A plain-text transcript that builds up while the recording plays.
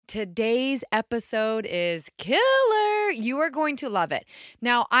Today's episode is killer. You are going to love it.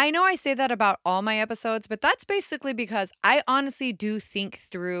 Now, I know I say that about all my episodes, but that's basically because I honestly do think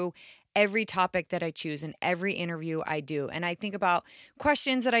through every topic that I choose and every interview I do. And I think about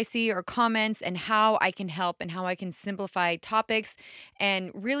questions that I see or comments and how I can help and how I can simplify topics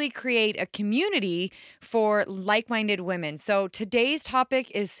and really create a community for like-minded women. So today's topic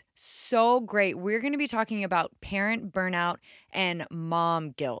is so great. We're going to be talking about parent burnout and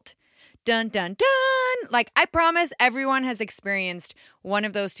mom guilt. Dun, dun, dun. Like, I promise everyone has experienced one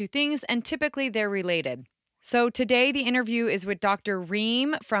of those two things, and typically they're related. So today the interview is with Dr.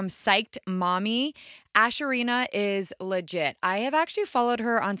 Reem from Psyched Mommy. Asherina is legit. I have actually followed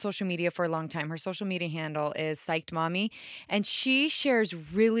her on social media for a long time. Her social media handle is Psyched Mommy, and she shares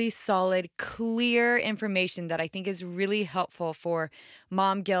really solid, clear information that I think is really helpful for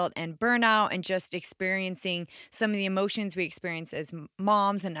mom guilt and burnout and just experiencing some of the emotions we experience as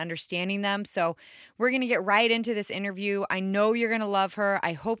moms and understanding them. So we're going to get right into this interview. I know you're going to love her.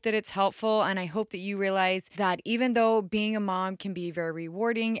 I hope that it's helpful, and I hope that you realize that even though being a mom can be very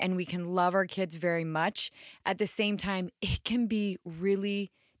rewarding and we can love our kids very much, at the same time, it can be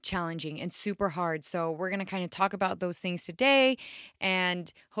really challenging and super hard. So we're going to kind of talk about those things today,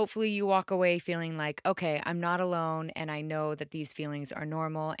 and hopefully you walk away feeling like, okay, I'm not alone, and I know that these feelings are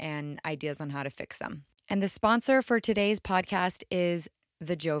normal and ideas on how to fix them. And the sponsor for today's podcast is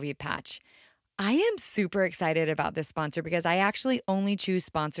the Jovi Patch. I am super excited about this sponsor because I actually only choose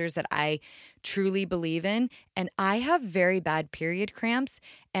sponsors that I truly believe in. And I have very bad period cramps.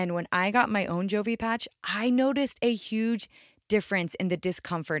 And when I got my own Jovi Patch, I noticed a huge difference in the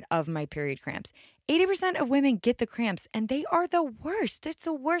discomfort of my period cramps. 80% of women get the cramps, and they are the worst. It's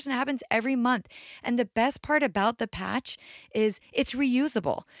the worst, and it happens every month. And the best part about the patch is it's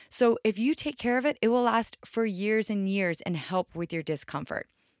reusable. So if you take care of it, it will last for years and years and help with your discomfort.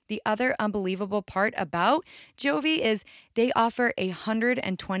 The other unbelievable part about Jovi is they offer a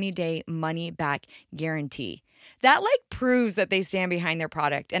 120-day money-back guarantee. That proves that they stand behind their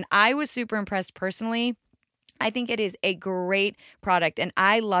product. And I was super impressed personally. I think it is a great product, and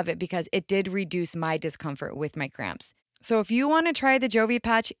I love it because it did reduce my discomfort with my cramps. So if you want to try the Jovi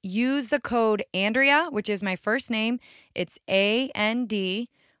Patch, use the code Andrea, which is my first name. It's ANDREA,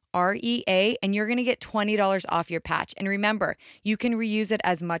 and you're going to get $20 off your patch. And remember, you can reuse it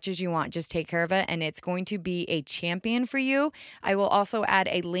as much as you want. Just take care of it, and it's going to be a champion for you. I will also add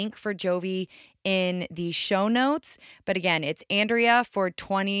a link for Jovi in the show notes. But again, it's Andrea for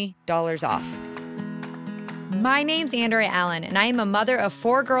 $20 off. My name's Andrea Allen, and I am a mother of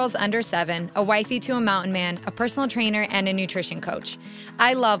 4 girls under 7, a wifey to a mountain man, a personal trainer, and a nutrition coach.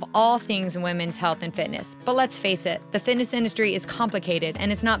 I love all things women's health and fitness, but let's face it, the fitness industry is complicated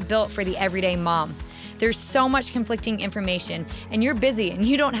and it's not built for the everyday mom. There's so much conflicting information, and you're busy and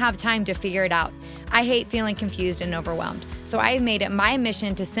you don't have time to figure it out. I hate feeling confused and overwhelmed, so I have made it my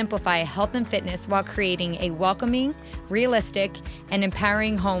mission to simplify health and fitness while creating a welcoming, realistic, and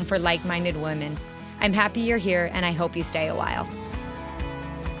empowering home for like-minded women. I'm happy you're here, and I hope you stay a while.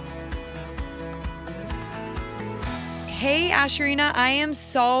 Hey, Asherina, I am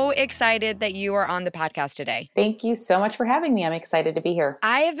so excited that you are on the podcast today. Thank you so much for having me. I'm excited to be here.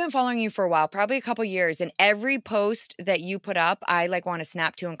 I have been following you for a while, probably a couple years, and every post that you put up, I want to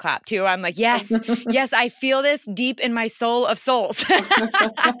snap to and clap to. I'm like, yes, yes, I feel this deep in my soul of souls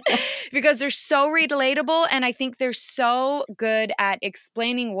because they're so relatable, and I think they're so good at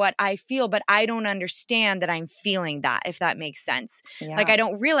explaining what I feel, but I don't understand that I'm feeling that, if that makes sense. Yeah. I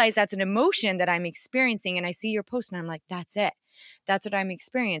don't realize that's an emotion that I'm experiencing, and I see your post, and I'm like, that's it. That's what I'm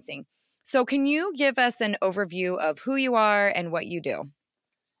experiencing. So can you give us an overview of who you are and what you do?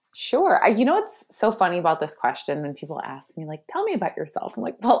 Sure. You know what's so funny about this question when people ask me, tell me about yourself? I'm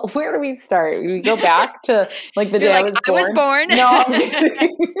like, well, where do we start? We go back to the day I was born. I was born. No, I'm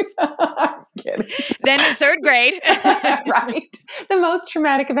kidding. I'm kidding. Then in 3rd grade. Right. The most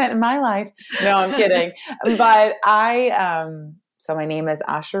traumatic event in my life. No, I'm kidding. But so my name is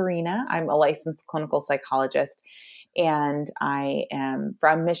Asherina. I'm a licensed clinical psychologist. And I am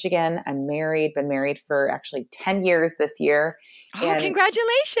from Michigan. I'm married, been married for actually 10 years this year. Oh, and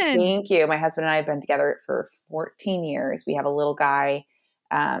congratulations. Thank you. My husband and I have been together for 14 years. We have a little guy,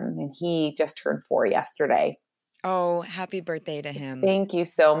 and he just turned 4 yesterday. Oh, happy birthday to him. Thank you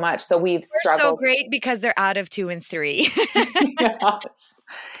so much. So we're so great because they're out of 2 and 3. Yes.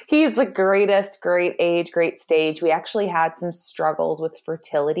 He's the greatest, great age, great stage. We actually had some struggles with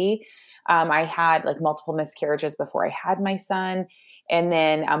fertility. I had multiple miscarriages before I had my son. And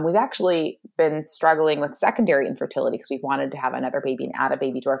then we've actually been struggling with secondary infertility because we wanted to have another baby and add a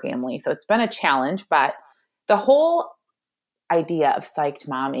baby to our family. So it's been a challenge, but the whole idea of psyched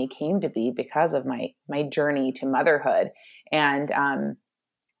mommy came to be because of my journey to motherhood. And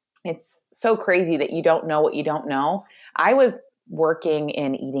it's so crazy that you don't know what you don't know. I was working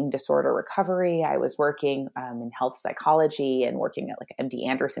in eating disorder recovery. I was working in health psychology and working at like MD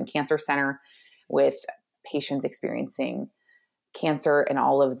Anderson Cancer Center with patients experiencing cancer and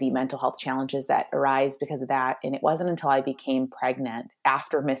all of the mental health challenges that arise because of that. And it wasn't until I became pregnant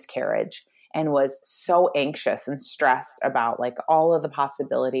after miscarriage and was so anxious and stressed about like all of the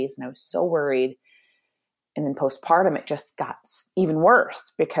possibilities. And I was so worried. And then postpartum, it just got even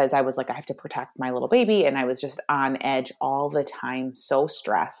worse because I was like, I have to protect my little baby. And I was just on edge all the time, so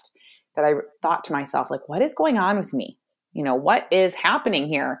stressed that I thought to myself, like, what is going on with me? You know, what is happening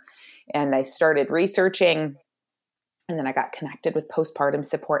here? And I started researching, and then I got connected with Postpartum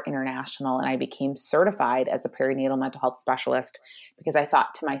Support International, and I became certified as a perinatal mental health specialist because I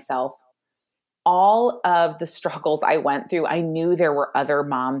thought to myself, all of the struggles I went through, I knew there were other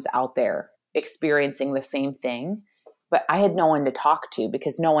moms out there experiencing the same thing, but I had no one to talk to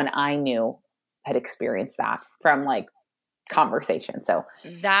because no one I knew had experienced that from like conversation. So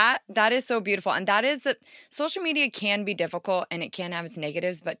that is so beautiful. And that is that social media can be difficult and it can have its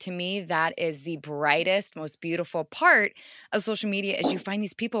negatives, but to me, that is the brightest, most beautiful part of social media is you find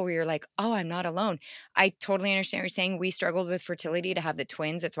these people where you're like, oh, I'm not alone. I totally understand what you're saying. We struggled with fertility to have the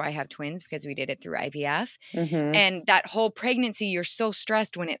twins. That's why I have twins, because we did it through IVF. mm-hmm. And that whole pregnancy, you're so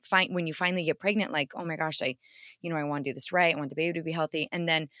stressed when you finally get pregnant, like, oh my gosh, I want to do this right. I want the baby to be healthy. And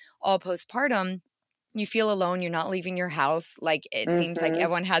then all postpartum, you feel alone. You're not leaving your house. Like it seems like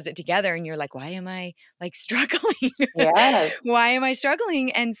everyone has it together and you're like, why am I like struggling? Yes. Why am I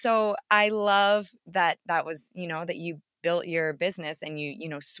struggling? And so I love that was, that you built your business and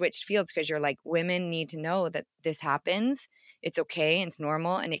you switched fields because you're like, women need to know that this happens. It's okay. It's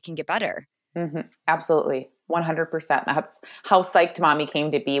normal and it can get better. Mm-hmm. Absolutely. 100%. That's how psyched mommy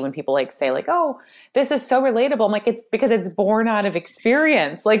came to be when people like say like, oh, this is so relatable. I'm like, it's because it's born out of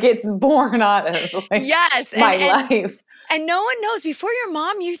experience. Like it's born out of like yes, my life. And no one knows. Before your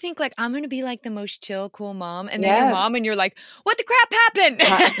mom, you think like, I'm going to be like the most chill, cool mom. And then yes. your mom and you're like, what the crap happened?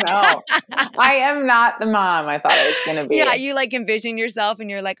 No, I am not the mom I thought I was going to be. Yeah, you like envision yourself and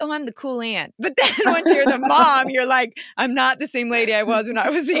you're like, oh, I'm the cool aunt. But then once you're the mom, you're like, I'm not the same lady I was when I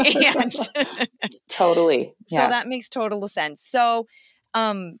was the aunt. Totally. Yes. So that makes total sense. So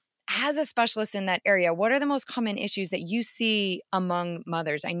as a specialist in that area, what are the most common issues that you see among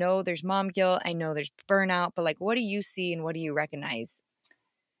mothers? I know there's mom guilt. I know there's burnout, but like, what do you see and what do you recognize?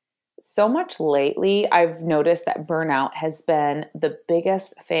 So much lately, I've noticed that burnout has been the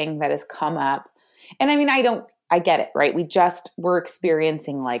biggest thing that has come up. And I mean, I get it, right? We're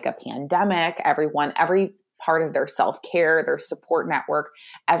experiencing like a pandemic. Every part of their self-care, their support network,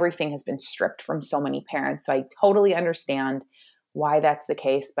 everything has been stripped from so many parents. So I totally understand why that's the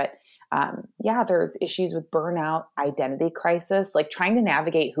case. But there's issues with burnout, identity crisis, like trying to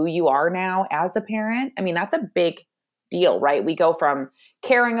navigate who you are now as a parent. I mean, that's a big deal, right? We go from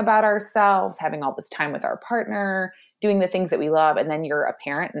caring about ourselves, having all this time with our partner, doing the things that we love, and then you're a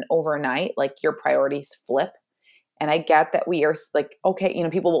parent and overnight, like your priorities flip. And I get that we are like, okay,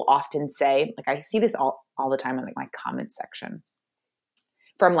 people will often say, like I see this all the time in like my comment section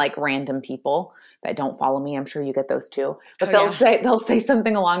from like random people that don't follow me. I'm sure you get those too. But they'll say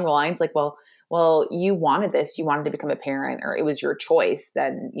something along the lines like, well, you wanted this, you wanted to become a parent, or it was your choice,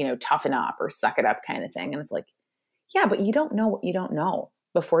 then, toughen up or suck it up kind of thing. And it's like, yeah, but you don't know what you don't know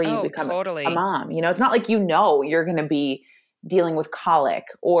before you become a mom. It's not like you're going to be dealing with colic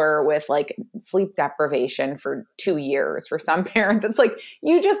or with like sleep deprivation for 2 years. For some parents, it's like,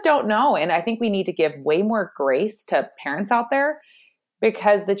 you just don't know. And I think we need to give way more grace to parents out there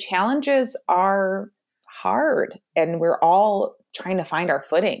because the challenges are hard and we're all trying to find our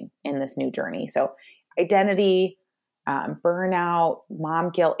footing in this new journey. So identity, burnout,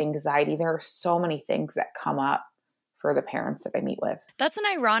 mom guilt, anxiety, there are so many things that come up for the parents that I meet with. That's an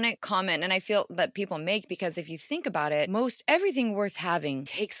ironic comment, and I feel that people make because if you think about it, most everything worth having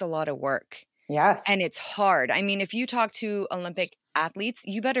takes a lot of work. Yes. And it's hard. I mean, if you talk to Olympic athletes,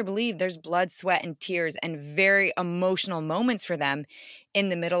 you better believe there's blood, sweat, and tears and very emotional moments for them in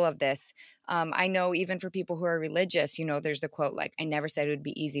the middle of this. I know even for people who are religious, there's the quote like, I never said it would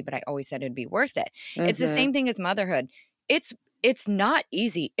be easy, but I always said it'd be worth it. Mm-hmm. It's the same thing as motherhood. It's not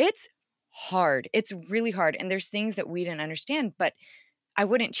easy. It's hard. It's really hard. And there's things that we didn't understand, but I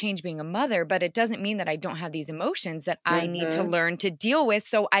wouldn't change being a mother, but it doesn't mean that I don't have these emotions that I need to learn to deal with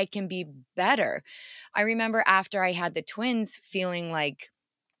so I can be better. I remember after I had the twins feeling like,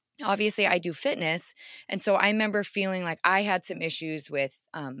 obviously I do fitness. And so I remember feeling like I had some issues with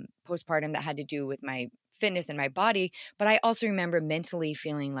postpartum that had to do with my fitness in my body. But I also remember mentally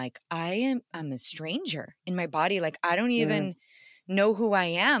feeling like I'm a stranger in my body. Like I don't even know who I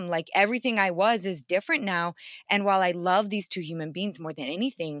am. Like everything I was is different now. And while I love these two human beings more than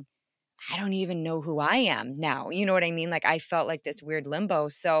anything, I don't even know who I am now. You know what I mean? Like I felt like this weird limbo.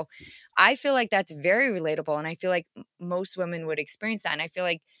 So I feel like that's very relatable. And I feel like most women would experience that. And I feel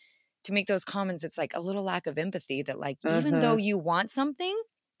like to make those comments, it's like a little lack of empathy that like, even though you want something,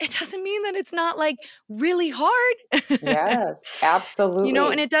 it doesn't mean that it's not like really hard. Yes, absolutely. You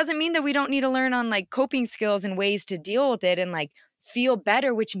know, and it doesn't mean that we don't need to learn on like coping skills and ways to deal with it and like feel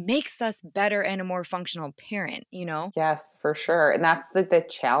better, which makes us better and a more functional parent, you know? Yes, for sure. And that's the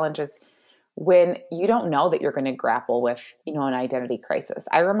challenge is when you don't know that you're going to grapple with, you know, an identity crisis.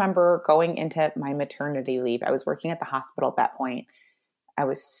 I remember going into my maternity leave. I was working at the hospital at that point. I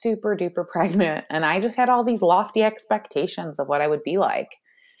was super duper pregnant and I just had all these lofty expectations of what I would be like.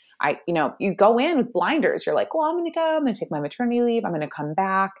 You go in with blinders. You're like, well, I'm going to take my maternity leave. I'm going to come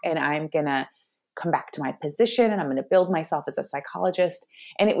back and I'm going to come back to my position and I'm going to build myself as a psychologist.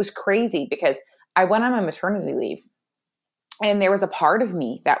 And it was crazy because I went on my maternity leave and there was a part of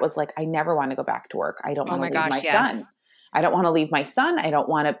me that was like, I never want to go back to work. I don't want to leave my son. I don't want to leave my son. I don't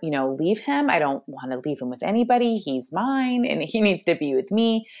want to, leave him. I don't want to leave him with anybody. He's mine and he needs to be with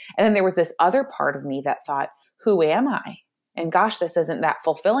me. And then there was this other part of me that thought, who am I? And gosh, this isn't that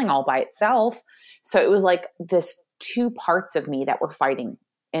fulfilling all by itself. So it was like this two parts of me that were fighting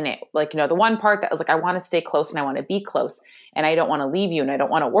in it. Like, the one part that was like, I want to stay close and I want to be close and I don't want to leave you and I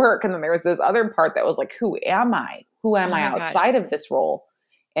don't want to work. And then there was this other part that was like, who am I? Who am I outside of this role?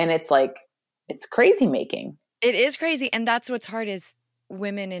 And it's like, it's crazy making. It is crazy. And that's what's hard is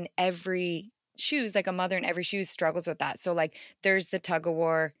women in every shoes, like a mother in every shoes struggles with that. So like there's the tug of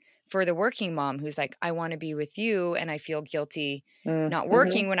war for the working mom who's like, I want to be with you and I feel guilty not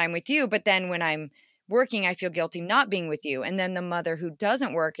working when I'm with you. But then when I'm working, I feel guilty not being with you. And then the mother who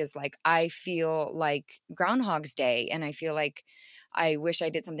doesn't work is like, I feel like Groundhog's Day and I feel like I wish I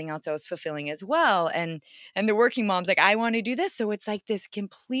did something else that was fulfilling as well. And the working mom's like, I want to do this. So it's like this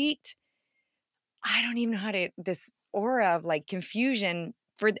complete, I don't even know this aura of like confusion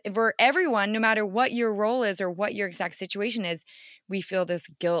for everyone, no matter what your role is or what your exact situation is, we feel this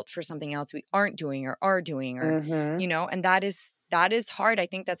guilt for something else we aren't doing or are doing or, and that is hard. I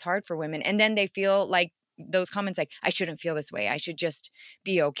think that's hard for women. And then they feel like those comments like, I shouldn't feel this way. I should just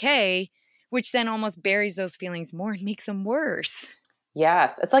be okay, which then almost buries those feelings more and makes them worse.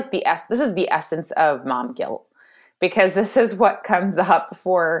 Yes. It's like this is the essence of mom guilt because this is what comes up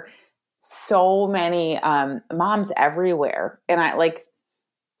for so many moms everywhere. And I like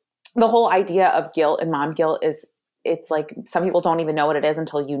the whole idea of guilt and mom guilt is it's like some people don't even know what it is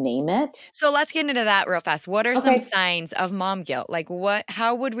until you name it. So let's get into that real fast. What are some signs of mom guilt? Like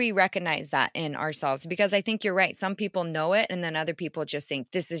how would we recognize that in ourselves? Because I think you're right. Some people know it and then other people just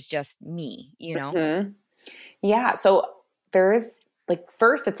think this is just me, Yeah. So there is like,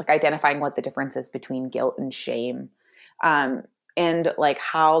 first it's like identifying what the difference is between guilt and shame. And like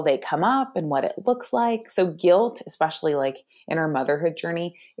how they come up and what it looks like. So guilt, especially like in our motherhood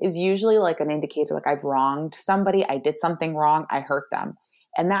journey, is usually like an indicator, like I've wronged somebody, I did something wrong, I hurt them.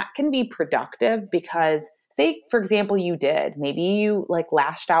 And that can be productive because say, for example, maybe you like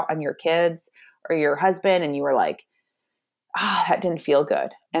lashed out on your kids or your husband and you were like, that didn't feel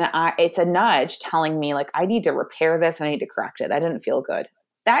good. And it's a nudge telling me like, I need to repair this and I need to correct it. That didn't feel good.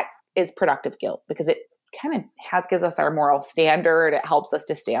 That is productive guilt because it kind of gives us our moral standard. It helps us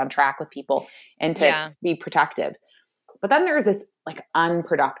to stay on track with people and to be protective. But then there's this like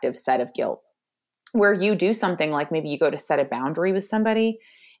unproductive set of guilt where you do something like maybe you go to set a boundary with somebody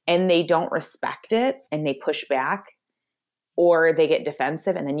and they don't respect it and they push back or they get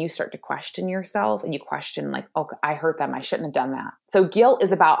defensive and then you start to question yourself and you question like, oh, I hurt them. I shouldn't have done that. So guilt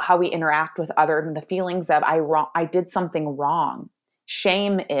is about how we interact with others and the feelings of I did something wrong.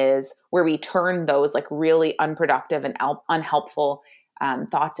 Shame is where we turn those like really unproductive and unhelpful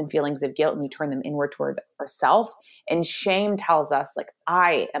thoughts and feelings of guilt and we turn them inward toward ourselves. And shame tells us like,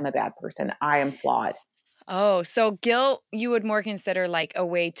 I am a bad person. I am flawed. Oh, so guilt you would more consider like a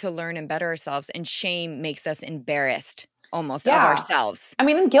way to learn and better ourselves and shame makes us embarrassed almost of ourselves. I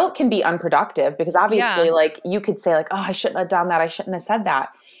mean, and guilt can be unproductive because obviously like you could say like, oh, I shouldn't have done that. I shouldn't have said that.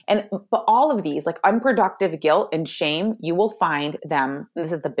 But all of these, like unproductive guilt and shame, you will find them, and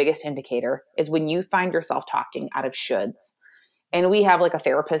this is the biggest indicator, is when you find yourself talking out of shoulds. And we have like a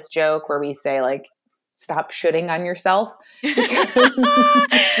therapist joke where we say like, stop shoulding on yourself. Oh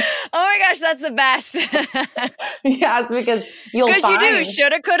my gosh, that's the best. Yes, because you'll Because you do find,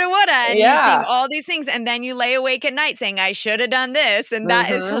 shoulda, coulda, woulda, and you yeah, think all these things, and then you lay awake at night saying, "I should have done this," and that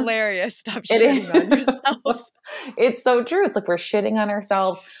is mhm. hilarious. Stop It shitting on is. yourself. It's so true. It's like we're shitting on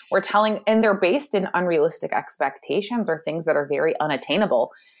ourselves. We're telling, and they're based in unrealistic expectations or things that are very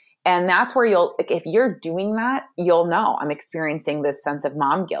unattainable. And that's where you'll, like, if you're doing that, you'll know I'm experiencing this sense of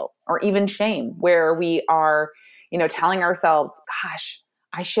mom guilt or even shame where we are, telling ourselves, gosh,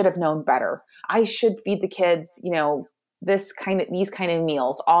 I should have known better. I should feed the kids, these kind of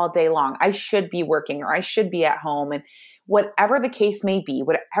meals all day long. I should be working or I should be at home. And whatever the case may be,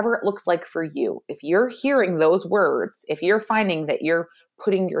 whatever it looks like for you, if you're hearing those words, if you're finding that you're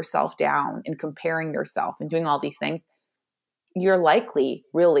putting yourself down and comparing yourself and doing all these things, you're likely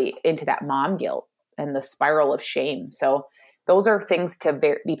really into that mom guilt and the spiral of shame. So those are things to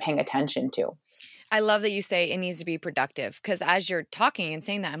be paying attention to. I love that you say it needs to be productive, because as you're talking and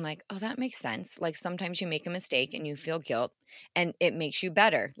saying that, I'm like, oh, that makes sense. Like sometimes you make a mistake and you feel guilt and it makes you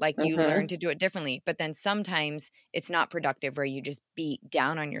better. Like you learn to do it differently. But then sometimes it's not productive where you just beat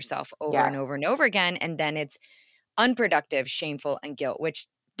down on yourself over and over and over again. And then it's unproductive, shameful, and guilt, which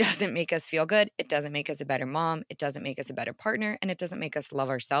doesn't make us feel good. It doesn't make us a better mom. It doesn't make us a better partner. And it doesn't make us love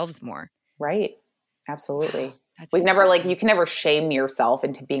ourselves more. Right. Absolutely. That's We've never you can never shame yourself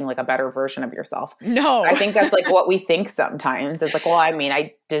into being like a better version of yourself. No. I think that's like what we think sometimes. It's like, well, I mean,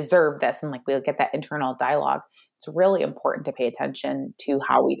 I deserve this. And like we'll get that internal dialogue. It's really important to pay attention to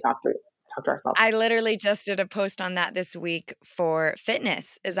how we talk to ourselves. I literally just did a post on that this week for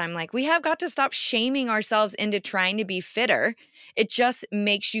fitness, is I'm like, we have got to stop shaming ourselves into trying to be fitter. It just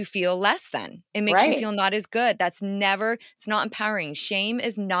makes you feel less than. It makes you feel not as good. It's not empowering. Shame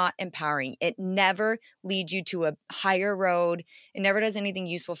is not empowering. It never leads you to a higher road. It never does anything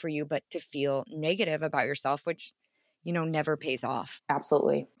useful for you, but to feel negative about yourself, which, never pays off.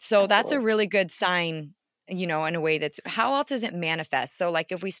 Absolutely. So that's a really good sign, in a way that's, how else does it manifest? So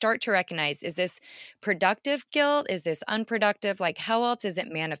like if we start to recognize, is this productive guilt? Is this unproductive? Like how else does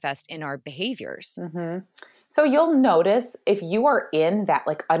it manifest in our behaviors? Mm-hmm. So you'll notice if you are in that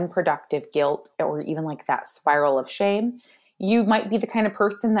like unproductive guilt or even like that spiral of shame, you might be the kind of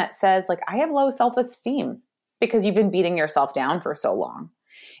person that says like, I have low self-esteem because you've been beating yourself down for so long.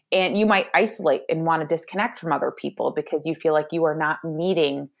 And you might isolate and want to disconnect from other people because you feel like you are not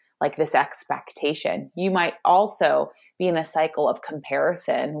meeting like this expectation. You might also be in a cycle of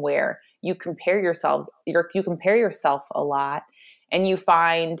comparison where you compare yourself a lot and you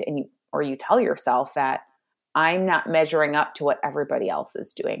find or you tell yourself that I'm not measuring up to what everybody else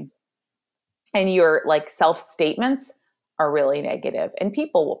is doing. And your like self-statements are really negative and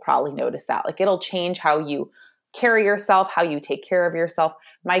people will probably notice that. Like it'll change how you carry yourself, how you take care of yourself.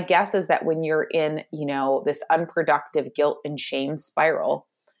 My guess is that when you're in, this unproductive guilt and shame spiral,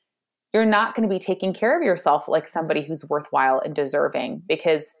 you're not going to be taking care of yourself like somebody who's worthwhile and deserving,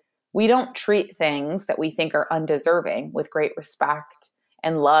 because we don't treat things that we think are undeserving with great respect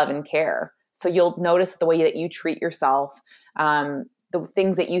and love and care. So you'll notice the way that you treat yourself, the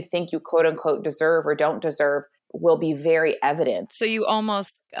things that you think you quote unquote deserve or don't deserve will be very evident. So you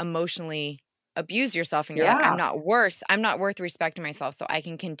almost emotionally abuse yourself and you're like, I'm not worth respecting myself. So I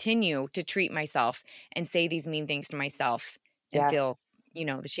can continue to treat myself and say these mean things to myself and feel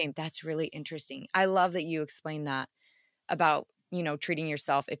the shame. That's really interesting. I love that you explained that about, treating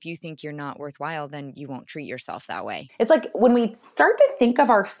yourself. If you think you're not worthwhile, then you won't treat yourself that way. It's like when we start to think of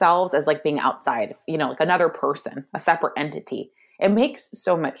ourselves as like being outside, like another person, a separate entity, it makes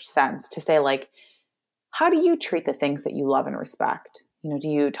so much sense to say like, how do you treat the things that you love and respect? Do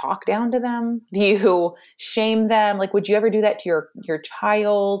you talk down to them? Do you shame them? Like, would you ever do that to your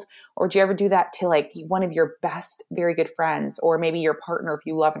child? Or do you ever do that to like one of your best, very good friends, or maybe your partner if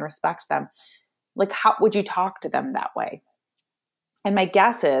you love and respect them? Like, how would you talk to them that way? And my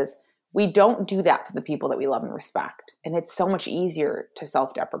guess is we don't do that to the people that we love and respect. And it's so much easier to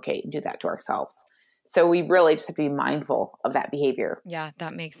self-deprecate and do that to ourselves. So we really just have to be mindful of that behavior. Yeah,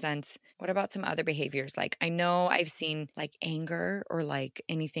 that makes sense. What about some other behaviors? Like I know I've seen like anger or like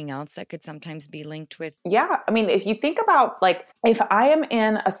anything else that could sometimes be linked with. Yeah. I mean, if you think about like, if I am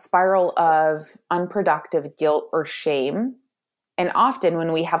in a spiral of unproductive guilt or shame, and often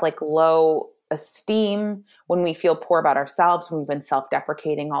when we have like low esteem, when we feel poor about ourselves, when we've been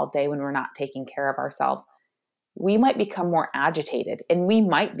self-deprecating all day, when we're not taking care of ourselves, we might become more agitated and we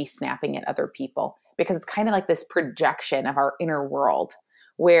might be snapping at other people because it's kind of like this projection of our inner world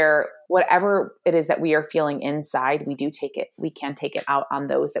where whatever it is that we are feeling inside, we can take it out on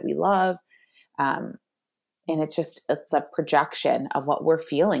those that we love. And it's a projection of what we're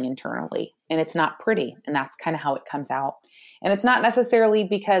feeling internally and it's not pretty. And that's kind of how it comes out. And it's not necessarily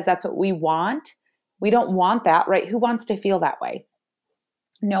because that's what we want. We don't want that, right? Who wants to feel that way?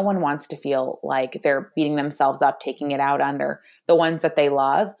 No one wants to feel like they're beating themselves up, taking it out on the ones that they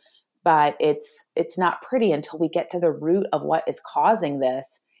love. But it's not pretty until we get to the root of what is causing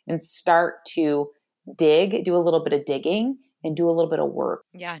this and start to do a little bit of digging and do a little bit of work.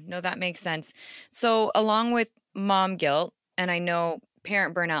 Yeah, no, that makes sense. So along with mom guilt, and I know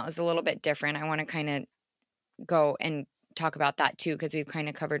parent burnout is a little bit different. I want to kind of go and talk about that too, because we've kind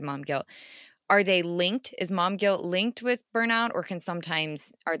of covered mom guilt. Are they linked? Is mom guilt linked with burnout, or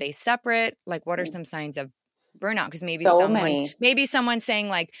are they separate? Like, what are some signs of burnout? Because maybe someone's saying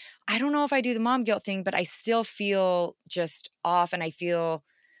like, I don't know if I do the mom guilt thing, but I still feel just off and I feel,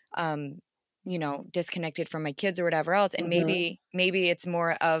 disconnected from my kids or whatever else. And maybe it's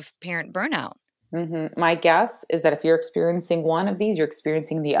more of parent burnout. Mm-hmm. My guess is that if you're experiencing one of these, you're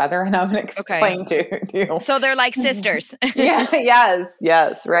experiencing the other, and I'm going to explain to you. So they're like sisters. Yeah,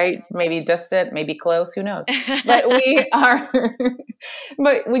 yes, right? Maybe distant, maybe close, who knows? But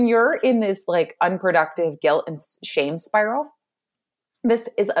but when you're in this like unproductive guilt and shame spiral, this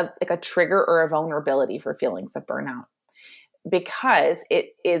is like a trigger or a vulnerability for feelings of burnout. Because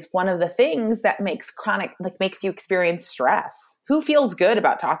it is one of the things that makes you experience stress. Who feels good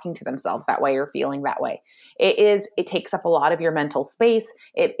about talking to themselves that way or feeling that way? It takes up a lot of your mental space.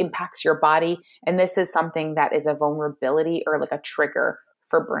 It impacts your body. And this is something that is a vulnerability or like a trigger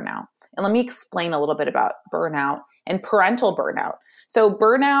for burnout. And let me explain a little bit about burnout and parental burnout. So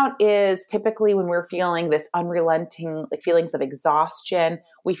burnout is typically when we're feeling this unrelenting like feelings of exhaustion.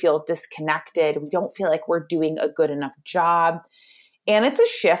 We feel disconnected. We don't feel like we're doing a good enough job. And it's a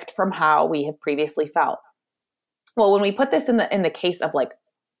shift from how we have previously felt. Well, when we put this in the case of like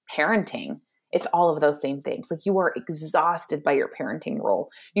parenting, it's all of those same things. Like you are exhausted by your parenting role.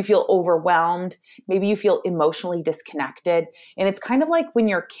 You feel overwhelmed. Maybe you feel emotionally disconnected. And it's kind of like when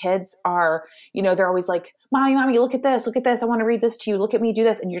your kids are, they're always like, Mommy, look at this. I want to read this to you. Look at me do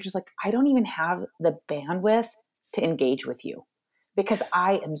this. And you're just like, I don't even have the bandwidth to engage with you because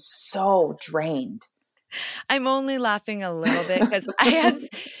I am so drained. I'm only laughing a little bit because I have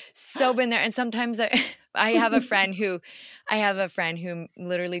so been there. And sometimes I have a friend who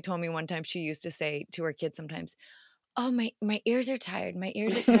literally told me one time she used to say to her kids sometimes, oh, my ears are tired. My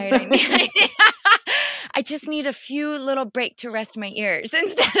ears are tired. I just need a few little break to rest my ears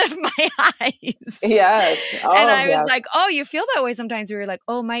instead of my eyes. Yes. Oh, and I was like, oh, you feel that way sometimes. We were like,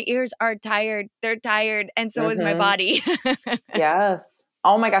 oh, my ears are tired. They're tired. And so is my body. Yes.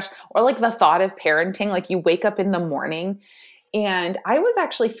 Oh my gosh. Or like the thought of parenting, like you wake up in the morning. And I was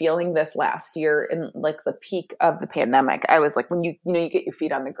actually feeling this last year in like the peak of the pandemic. I was like, when you get your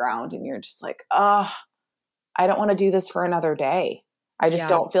feet on the ground and you're just like, oh, I don't want to do this for another day. I just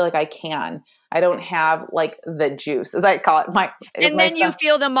don't feel like I can. I don't have like the juice, as I call it. And then you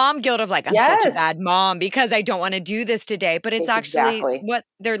feel the mom guilt of like, I'm such a bad mom because I don't want to do this today. But it's actually what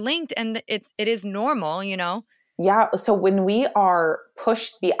they're linked, and it is normal, Yeah. So when we are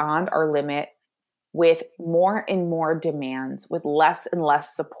pushed beyond our limit with more and more demands, with less and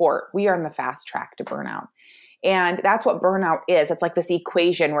less support, we are in the fast track to burnout. And that's what burnout is. It's like this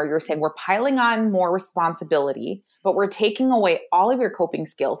equation where you're saying we're piling on more responsibility, but we're taking away all of your coping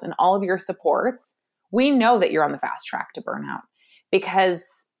skills and all of your supports. We know that you're on the fast track to burnout because,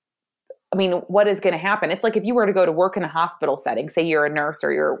 what is going to happen? It's like if you were to go to work in a hospital setting, say you're a nurse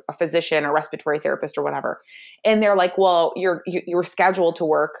or you're a physician or respiratory therapist or whatever, and they're like, well, you're scheduled to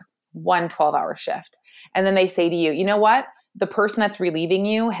work one 12-hour shift. And then they say to you, you know what? The person that's relieving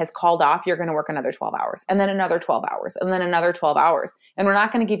you has called off. You're going to work another 12 hours and then another 12 hours and then another 12 hours. And we're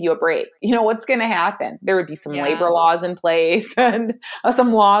not going to give you a break. What's going to happen? There would be some labor laws in place and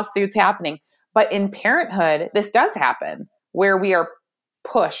some lawsuits happening. But in parenthood, this does happen where we are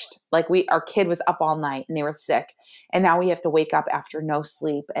pushed. Like our kid was up all night and they were sick. And now we have to wake up after no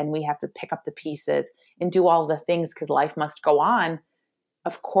sleep and we have to pick up the pieces and do all the things because life must go on.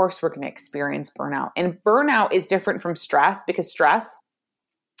 Of course, we're going to experience burnout. And burnout is different from stress because stress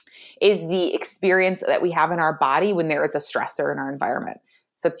is the experience that we have in our body when there is a stressor in our environment.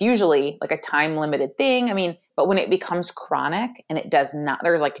 So it's usually like a time limited thing. But when it becomes chronic and it does not,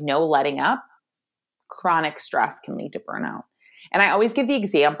 there's like no letting up, chronic stress can lead to burnout. And I always give the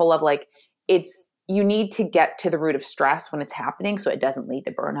example of like, you need to get to the root of stress when it's happening so it doesn't lead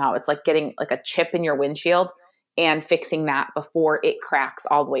to burnout. It's like getting like a chip in your windshield and fixing that before it cracks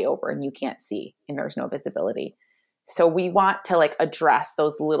all the way over and you can't see and there's no visibility. So we want to like address the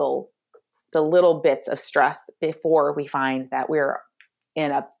little bits of stress before we find that we're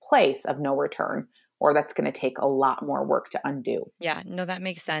in a place of no return or that's going to take a lot more work to undo. Yeah, no, that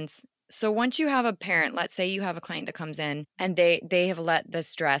makes sense. So once you have a parent, let's say you have a client that comes in and they have let the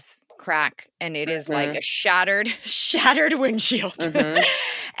stress crack and it is like a shattered windshield.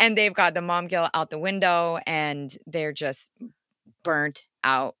 And they've got the mom guilt out the window and they're just burnt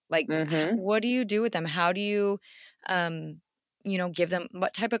out. Like what do you do with them? How do you give them,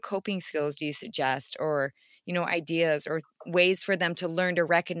 what type of coping skills do you suggest, or ideas or ways for them to learn to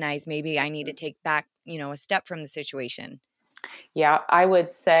recognize maybe I need to take back, a step from the situation? Yeah, I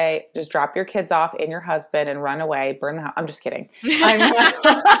would say just drop your kids off and your husband and run away, burn the house. I'm just kidding.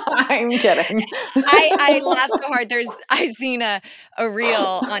 I'm kidding. I laugh so hard. I've seen a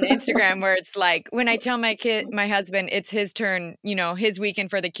reel on Instagram where it's like, when I tell my husband it's his turn, his weekend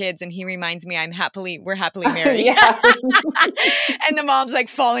for the kids, and he reminds me we're happily married. And the mom's like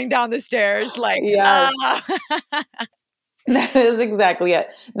falling down the stairs like, That is exactly it.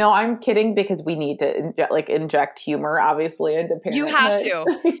 No, I'm kidding, because we need to inject humor, obviously, into parenthood. You have to.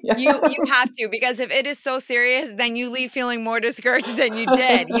 You have to, because if it is so serious, then you leave feeling more discouraged than you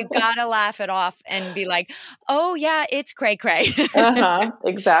did. You gotta laugh it off and be like, "Oh yeah, it's cray cray."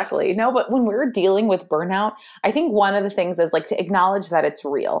 Exactly. No, but when we're dealing with burnout, I think one of the things is like to acknowledge that it's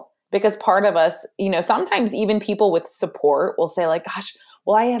real, because part of us, sometimes even people with support will say like, "Gosh,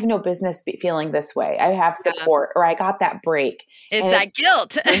 well, I have no business feeling this way. I have support, or I got that break." It's that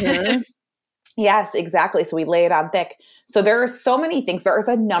guilt. Yes, exactly. So we lay it on thick. So there are so many things. There's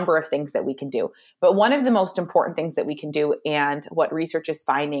a number of things that we can do. But one of the most important things that we can do, and what research is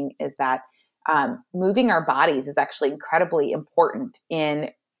finding, is that moving our bodies is actually incredibly important in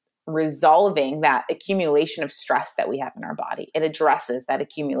resolving that accumulation of stress that we have in our body. It addresses that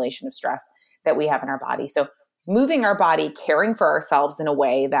accumulation of stress that we have in our body. So moving our body, caring for ourselves in a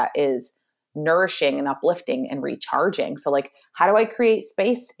way that is nourishing and uplifting and recharging. So like, how do I create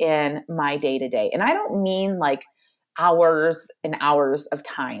space in my day to day? And I don't mean like hours and hours of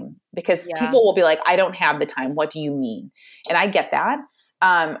time, because people will be like, I don't have the time. What do you mean? And I get that.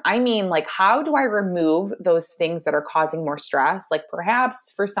 I mean, like, how do I remove those things that are causing more stress? Like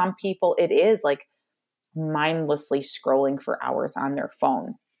perhaps for some people, it is like mindlessly scrolling for hours on their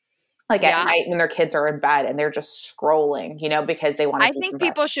phone. Like at night when their kids are in bed and they're just scrolling, because they want to. I think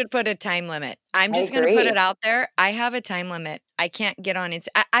people should put a time limit. I'm just going to put it out there. I have a time limit. I can't get on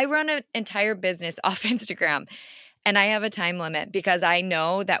Instagram. I run an entire business off Instagram, and I have a time limit because I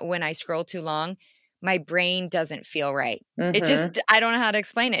know that when I scroll too long, my brain doesn't feel right. It just, I don't know how to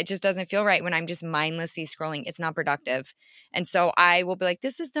explain it. It just doesn't feel right when I'm just mindlessly scrolling. It's not productive. And so I will be like,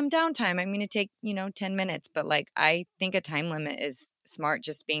 this is some downtime. I'm going to take, 10 minutes. But like, I think a time limit is smart,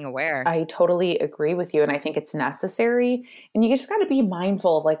 just being aware. I totally agree with you. And I think it's necessary. And you just got to be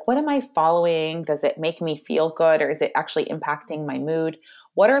mindful of like, what am I following? Does it make me feel good? Or is it actually impacting my mood?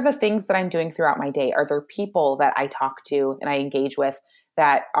 What are the things that I'm doing throughout my day? Are there people that I talk to and I engage with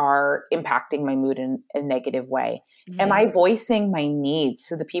that are impacting my mood in a negative way? Am I voicing my needs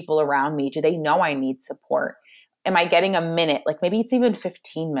to the people around me? Do they know I need support? Am I getting a minute, like maybe it's even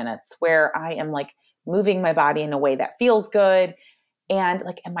 15 minutes, where I am like moving my body in a way that feels good? And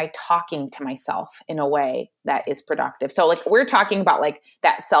like, am I talking to myself in a way that is productive? So like, we're talking about like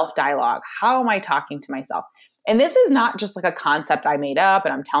that self-dialogue. How am I talking to myself? And this is not just like a concept I made up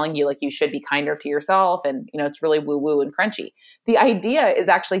and I'm telling you like you should be kinder to yourself and it's really woo-woo and crunchy. The idea is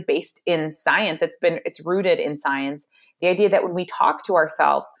actually based in science. It's rooted in science. The idea that when we talk to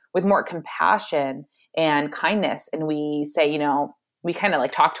ourselves with more compassion and kindness, and we say, we kind of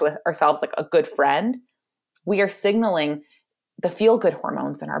like talk to ourselves like a good friend, we are signaling the feel-good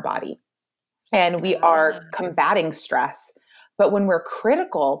hormones in our body. And we are combating stress. But when we're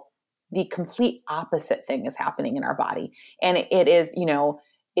critical, the complete opposite thing is happening in our body. And it is,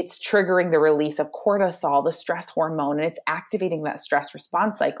 it's triggering the release of cortisol, the stress hormone, and it's activating that stress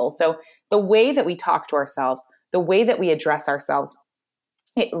response cycle. So the way that we talk to ourselves, the way that we address ourselves,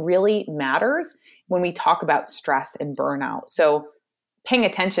 it really matters when we talk about stress and burnout. So paying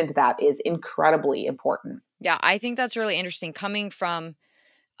attention to that is incredibly important. Yeah, I think that's really interesting. Coming from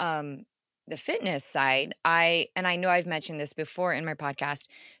the fitness side, I know I've mentioned this before in my podcast.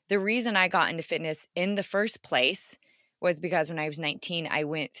 The reason I got into fitness in the first place was because when I was 19, I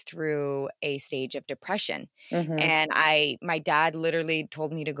went through a stage of depression. And my dad literally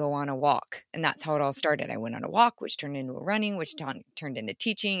told me to go on a walk. And that's how it all started. I went on a walk, which turned into a running, which turned into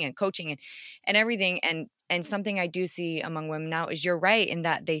teaching and coaching and everything. And something I do see among women now is you're right in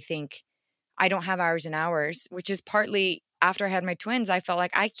that they think I don't have hours and hours, which is partly after I had my twins, I felt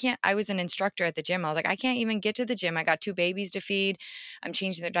like I was an instructor at the gym. I was like, I can't even get to the gym. I got 2 babies to feed. I'm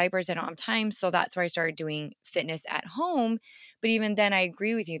changing their diapers. I don't have time. So that's why I started doing fitness at home. But even then I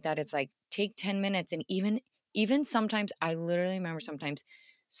agree with you that it's like, take 10 minutes. And even sometimes I literally remember sometimes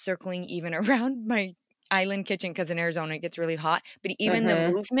circling even around my island kitchen because in Arizona it gets really hot. But even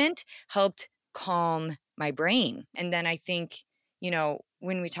the movement helped calm my brain. And then I think,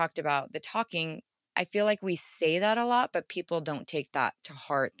 when we talked about the talking, I feel like we say that a lot, but people don't take that to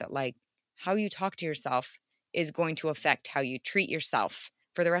heart, that like how you talk to yourself is going to affect how you treat yourself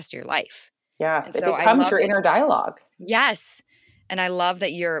for the rest of your life. Yes, And it so becomes your inner dialogue. Yes. And I love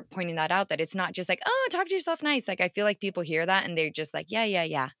that you're pointing that out, that it's not just like, oh, talk to yourself nice. Like, I feel like people hear that and they're just like, yeah, yeah,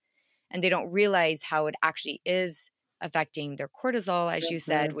 yeah. And they don't realize how it actually is affecting their cortisol, as you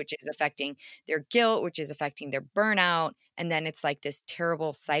said, which is affecting their guilt, which is affecting their burnout. And then it's like this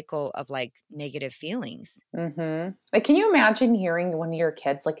terrible cycle of like negative feelings. Like, can you imagine hearing one of your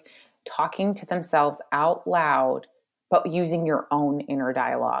kids like talking to themselves out loud, but using your own inner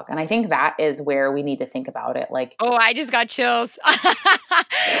dialogue? And I think that is where we need to think about it. Like, oh, I just got chills.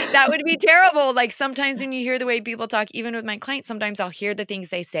 That would be terrible. Like sometimes when you hear the way people talk, even with my clients, sometimes I'll hear the things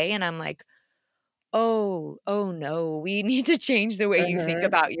they say and I'm like, oh no, we need to change the way you think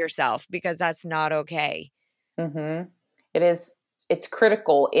about yourself because that's not okay. It is. It's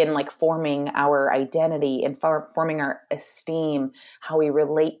critical in like forming our identity and forming our esteem, how we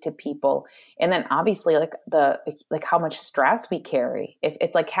relate to people. And then obviously like how much stress we carry. If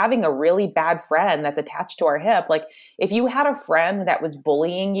it's like having a really bad friend that's attached to our hip, like if you had a friend that was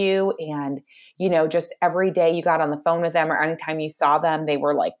bullying you and, just every day you got on the phone with them or anytime you saw them, they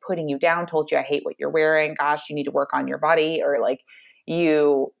were like putting you down, told you, I hate what you're wearing. Gosh, you need to work on your body, or like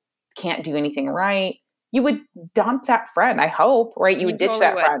you can't do anything right. You would dump that friend, I hope, right? You would ditch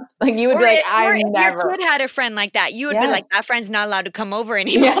that friend. Like you would be like, I never. Your kid had a friend like that. You would be like, that friend's not allowed to come over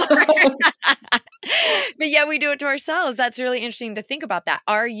anymore. But yeah, we do it to ourselves. That's really interesting to think about that.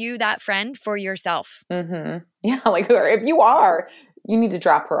 Are you that friend for yourself? Yeah, like if you are, you need to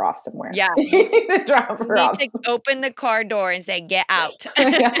drop her off somewhere. Yeah. You need to drop her off. You need to open the car door and say, get out.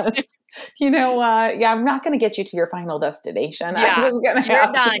 Yes. You know what? Yeah, I'm not going to get you to your final destination. Yeah,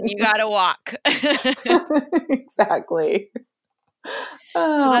 you're done. You got to walk. Exactly.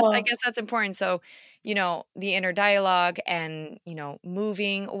 So I guess that's important. So, the inner dialogue and,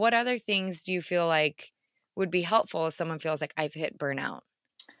 moving, what other things do you feel like would be helpful if someone feels like I've hit burnout?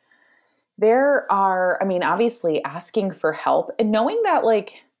 There are, obviously asking for help and knowing that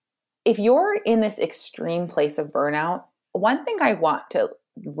like, if you're in this extreme place of burnout, one thing I want to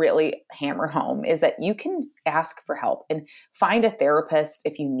really hammer home is that you can ask for help and find a therapist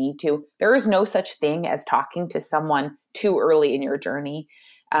if you need to. There is no such thing as talking to someone too early in your journey.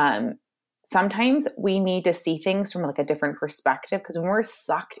 Sometimes we need to see things from like a different perspective, because when we're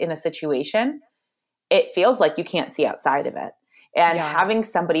sucked in a situation, it feels like you can't see outside of it. And having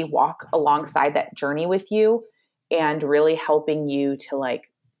somebody walk alongside that journey with you and really helping you to like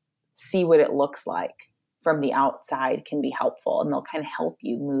see what it looks like from the outside can be helpful, and they'll kind of help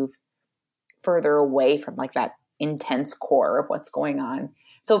you move further away from like that intense core of what's going on.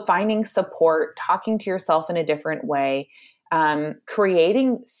 So finding support, talking to yourself in a different way,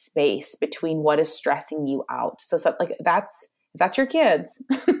 creating space between what is stressing you out. So like that's your kids,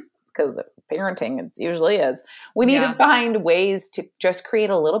 because parenting it usually is. We need to find ways to just create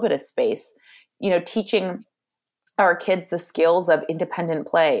a little bit of space, teaching our kids the skills of independent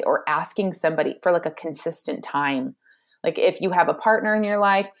play, or asking somebody for like a consistent time. Like if you have a partner in your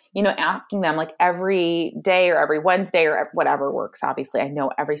life, asking them like every day or every Wednesday or whatever works. Obviously, I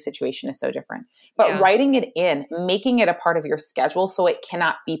know every situation is so different, but writing it in, making it a part of your schedule so it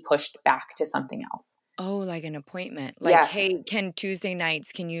cannot be pushed back to something else. Oh, like an appointment. Like, hey, Tuesday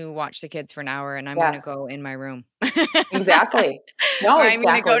nights, can you watch the kids for an hour and I'm going to go in my room? Exactly. No, or I'm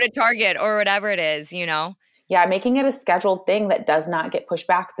going to go to Target or whatever it is, Yeah, making it a scheduled thing that does not get pushed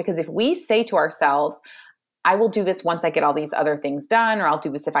back. Because if we say to ourselves, I will do this once I get all these other things done, or I'll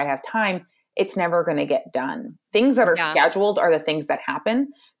do this if I have time, it's never going to get done. Things that are scheduled are the things that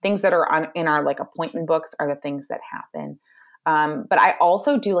happen. Things that are in our like appointment books are the things that happen. But I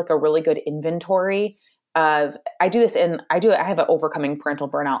also do like a really good inventory of, I have an overcoming parental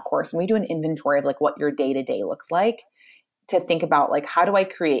burnout course, and we do an inventory of like what your day-to-day looks like, to think about like, how do I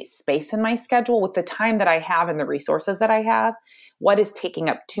create space in my schedule with the time that I have and the resources that I have? What is taking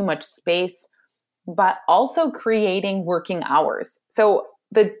up too much space? But also creating working hours. So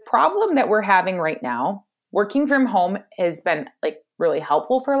the problem that we're having right now, working from home has been like really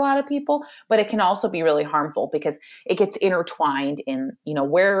helpful for a lot of people, but it can also be really harmful because it gets intertwined in,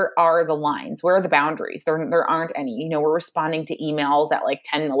 where are the lines? Where are the boundaries? There aren't any. We're responding to emails at like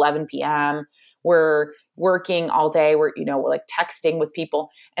 10, 11 p.m. We're working all day. We're like texting with people.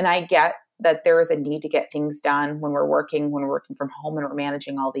 And I get that there is a need to get things done when we're working from home and we're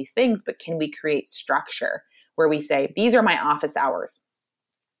managing all these things. But can we create structure where we say, these are my office hours?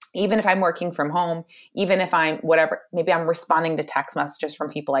 even if I'm working from home, even if I'm whatever, maybe I'm responding to text messages from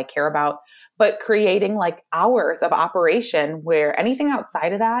people I care about, but creating like hours of operation where anything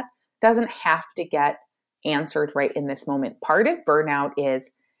outside of that doesn't have to get answered right in this moment. Part of burnout is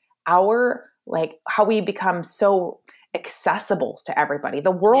our, like, how we become so accessible to everybody.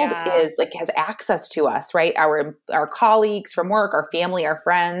 The world is like, has access to us, right? Our colleagues from work, our family, our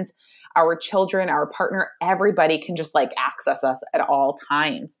friends, our children, our partner, everybody can just like access us at all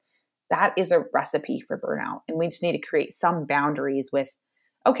times. That is a recipe for burnout. And we just need to create some boundaries with,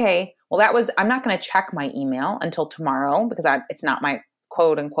 okay, well, I'm not going to check my email until tomorrow because it's not my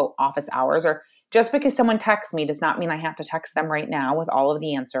quote unquote office hours. Or just because someone texts me does not mean I have to text them right now with all of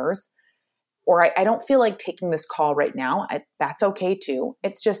the answers. Or I don't feel like taking this call right now. That's okay too.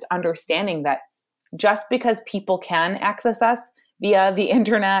 It's just understanding that just because people can access us via the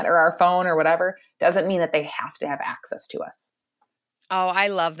internet or our phone or whatever doesn't mean that they have to have access to us. Oh, I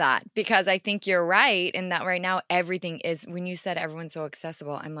love that, because I think you're right in that right now everything is, when you said everyone's so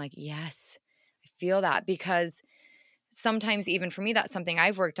accessible, I'm like, yes, I feel that, because sometimes even for me, that's something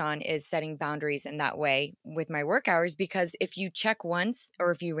I've worked on, is setting boundaries in that way with my work hours, because if you check once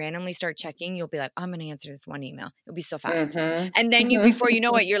or if you randomly start checking, you'll be like, I'm going to answer this one email. It'll be so fast. Mm-hmm. And then before you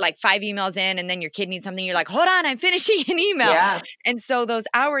know it, you're like 5 emails in, and then your kid needs something. You're like, hold on, I'm finishing an email. Yeah. And so those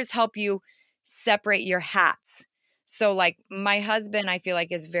hours help you separate your hats. So like my husband, I feel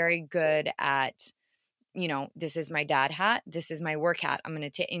like is very good at, this is my dad hat, this is my work hat. I'm going to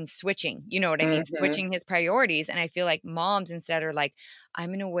take in switching, you know what I mean? Mm-hmm. Switching his priorities. And I feel like moms instead are like, I'm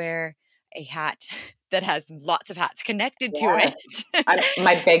going to wear a hat that has lots of hats connected to it.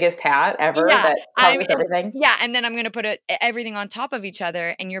 My biggest hat ever that covers everything. Yeah. And then I'm going to put everything on top of each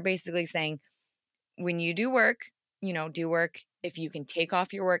other. And you're basically saying, when you do work, do work. If you can take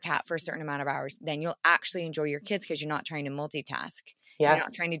off your work hat for a certain amount of hours, then you'll actually enjoy your kids, because you're not trying to multitask. Yes. You're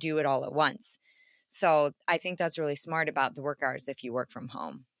not trying to do it all at once. So I think that's really smart about the work hours if you work from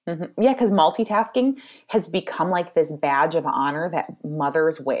home. Mm-hmm. Yeah, because multitasking has become like this badge of honor that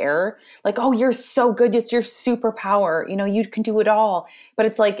mothers wear. Like, oh, you're so good. It's your superpower. You can do it all. But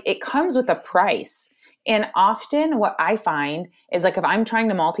it's like, it comes with a price. And often what I find is like, if I'm trying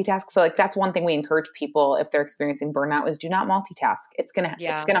to multitask, so like that's one thing we encourage people if they're experiencing burnout is do not multitask. It's going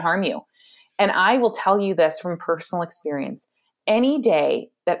to harm you. And I will tell you this from personal experience. Any day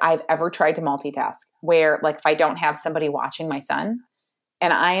that I've ever tried to multitask, where like if I don't have somebody watching my son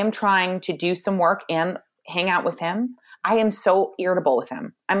and I am trying to do some work and hang out with him, I am so irritable with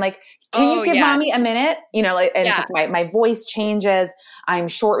him. I'm like, can you give mommy a minute? It's like my voice changes. I'm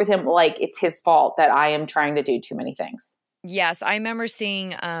short with him. Like it's his fault that I am trying to do too many things. Yes. I remember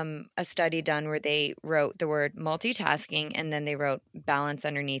seeing a study done where they wrote the word multitasking and then they wrote balance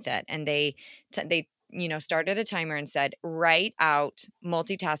underneath it. And they started a timer and said, write out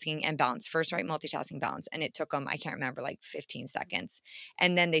multitasking and balance. First, write multitasking, balance. And it took them, I can't remember, like 15 seconds.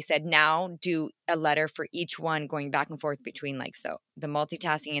 And then they said, now do a letter for each one, going back and forth between so the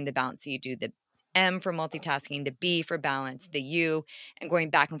multitasking and the balance. So you do the M for multitasking, the B for balance, the U, and going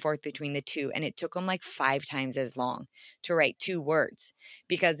back and forth between the two. And it took them like 5 times as long to write 2 words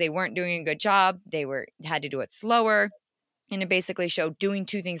because they weren't doing a good job. They had to do it slower. And it basically showed doing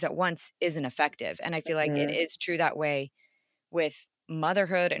 2 things at once isn't effective. And I feel like it is true that way with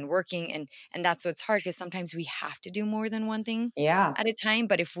motherhood and working. And that's what's hard, because sometimes we have to do more than one thing at a time.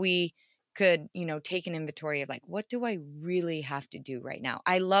 But if we could, take an inventory of like, what do I really have to do right now?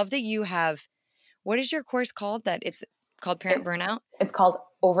 I love that you have, what is your course called? That it's called Parent Burnout? It's called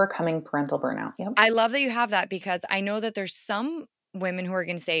Overcoming Parental Burnout. Yep. I love that you have that, because I know that there's some women who are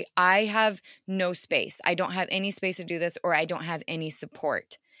going to say, I have no space. I don't have any space to do this, or I don't have any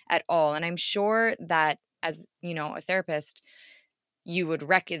support at all. And I'm sure that as, a therapist, you would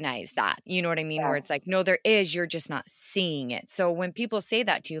recognize that, you know what I mean? Yes. Where it's like, no, there is, you're just not seeing it. So when people say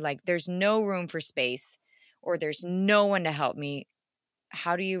that to you, like there's no room for space or there's no one to help me,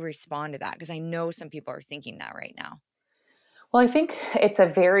 how do you respond to that? Because I know some people are thinking that right now. Well, I think it's a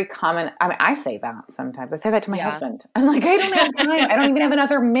very common, I say that sometimes. I say that to my husband. I'm like, I don't have time. I don't even have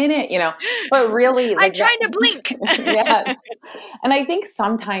another minute, but really. I'm trying to blink. Yes. And I think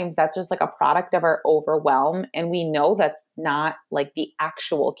sometimes that's just like a product of our overwhelm. And we know that's not like the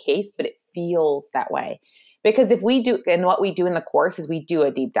actual case, but it feels that way. Because if we do, and what we do in the course is we do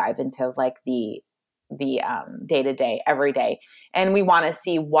a deep dive into like the day-to-day, every day. And we want to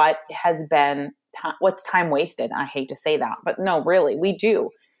see what has been what's time wasted. I hate to say that, but no, really, we do.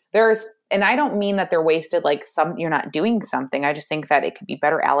 And I don't mean that they're wasted like you're not doing something. I just think that it could be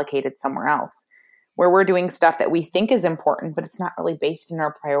better allocated somewhere else where we're doing stuff that we think is important, but it's not really based in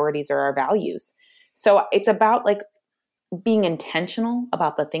our priorities or our values. So it's about like being intentional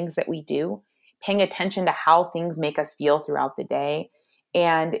about the things that we do, paying attention to how things make us feel throughout the day,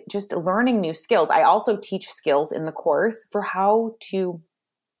 and just learning new skills. I also teach skills in the course for how to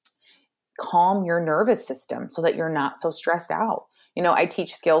calm your nervous system so that you're not so stressed out. I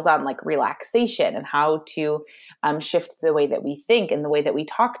teach skills on like relaxation and how to shift the way that we think and the way that we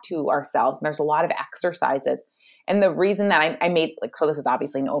talk to ourselves. And there's a lot of exercises. And the reason that I made, so this is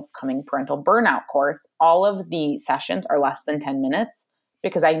obviously an overcoming parental burnout course. All of the sessions are less than 10 minutes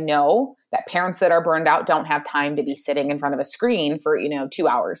because I know that parents that are burned out don't have time to be sitting in front of a screen for, 2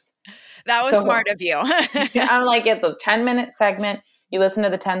 hours. That was smart of you. I'm like, it's a 10-minute segment. You listen to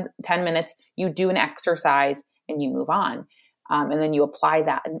the 10 minutes, you do an exercise, and you move on. And then you apply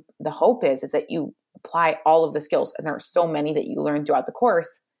that. And the hope is that you apply all of the skills. And there are so many that you learn throughout the course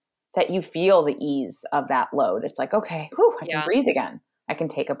that you feel the ease of that load. It's like, okay, I can breathe again. I can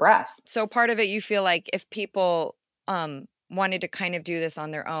take a breath. So part of it, you feel like if people wanted to kind of do this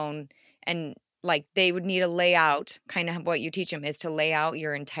on their own, and like they would need to lay out kind of what you teach them is to lay out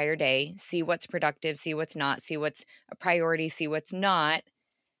your entire day, see what's productive, see what's not, see what's a priority, see what's not,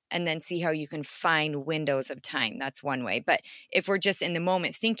 and then see how you can find windows of time. That's one way. But if we're just in the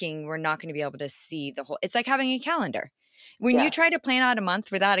moment thinking, we're not going to be able to see the whole, it's like having a calendar. When you try to plan out a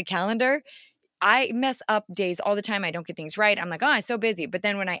month without a calendar, I mess up days all the time. I don't get things right. I'm like, I'm so busy. But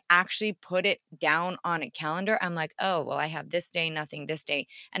then when I actually put it down on a calendar, I'm like, oh, well, I have this day, nothing this day.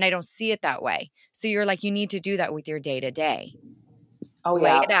 And I don't see it that way. So you're like, you need to do that with your day to day.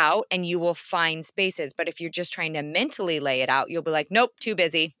 Lay it out and you will find spaces. But if you're just trying to mentally lay it out, you'll be like, nope, too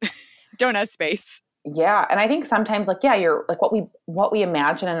busy. Don't have space. Yeah. And I think sometimes you're like what we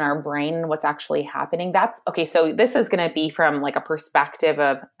imagine in our brain and what's actually happening. That's okay. So this is going to be from like a perspective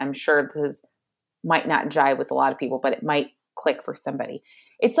of, I'm sure this might not jive with a lot of people, but it might click for somebody.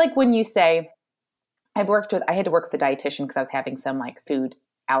 It's like when you say, I had to work with a dietitian because I was having some like food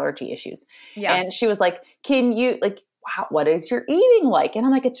allergy issues. Yeah. And she was like, can you what is your eating like? And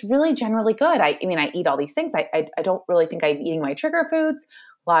I'm like, it's really generally good. I mean, I eat all these things. I don't really think I'm eating my trigger foods,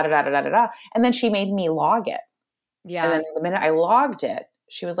 blah, da, da, da, da, da. And then she made me log it. Yeah. And then the minute I logged it,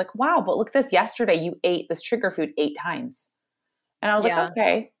 she was like, wow, but look at this. Yesterday you ate this trigger food 8 times. And I was like,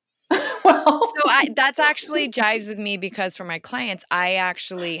 okay. Well, so that's actually jives with me because for my clients, I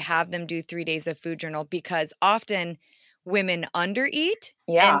actually have them do 3 days of food journal because often women undereat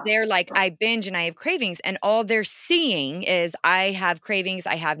and they're like, I binge and I have cravings, and all they're seeing is I have cravings,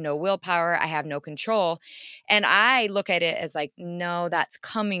 I have no willpower, I have no control. And I look at it as like, no, that's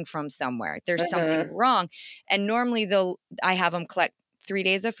coming from somewhere. There's something wrong. And normally I have them collect 3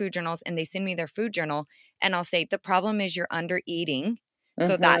 days of food journals and they send me their food journal and I'll say, the problem is you're under eating.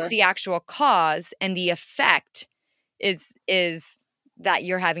 So that's the actual cause, and the effect is that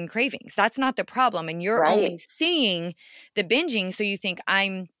you're having cravings. That's not the problem. And you're only seeing the binging. So you think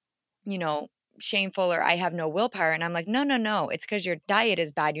I'm, shameful or I have no willpower. And I'm like, no. It's because your diet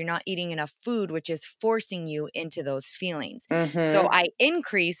is bad. You're not eating enough food, which is forcing you into those feelings. So I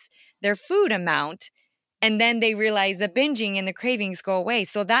increase their food amount and then they realize the binging and the cravings go away.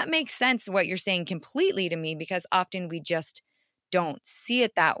 So that makes sense what you're saying completely to me, because often we just don't see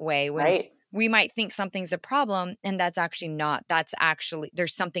it that way when we might think something's a problem and that's actually not. That's actually,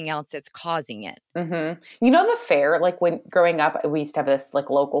 there's something else that's causing it. The fair, like when growing up, we used to have this like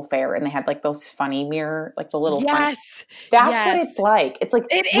local fair and they had like those funny mirror, like the little That's what it's like. It's like,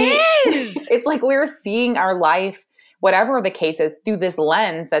 it's like we're seeing our life, whatever the case is, through this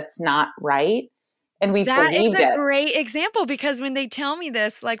lens that's not right. And we've believed it. That is a great example, because when they tell me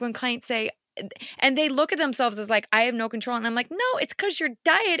this, like when clients say, and they look at themselves as like, I have no control. And I'm like, no, it's because your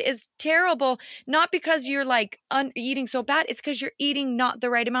diet is terrible. Not because you're like eating so bad. It's because you're eating not the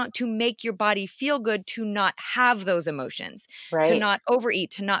right amount to make your body feel good, to not have those emotions, to not overeat,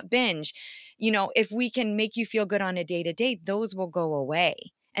 to not binge. If we can make you feel good on a day-to-day, those will go away.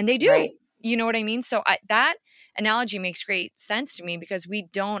 And they do. You know what I mean? So that analogy makes great sense to me, because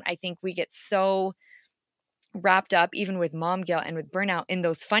I think we get so wrapped up, even with mom guilt and with burnout, in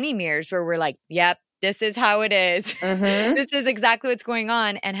those funny mirrors where we're like, yep, this is how it is. This is exactly what's going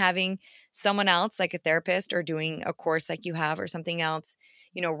on. And having someone else, like a therapist or doing a course like you have or something else,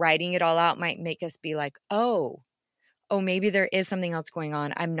 writing it all out might make us be like, oh, maybe there is something else going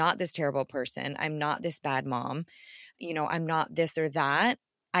on. I'm not this terrible person. I'm not this bad mom. I'm not this or that.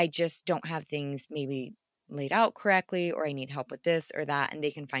 I just don't have things maybe laid out correctly, or I need help with this or that. And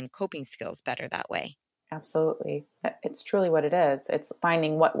they can find coping skills better that way. Absolutely. It's truly what it is. It's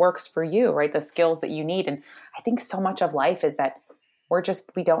finding what works for you, right? The skills that you need. And I think so much of life is that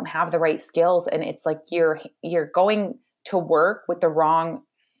we don't have the right skills. And it's like you're going to work with the wrong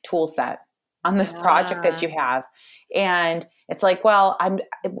tool set on this project that you have. And it's like, well,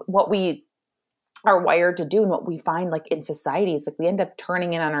 what we are wired to do and what we find like in society is like we end up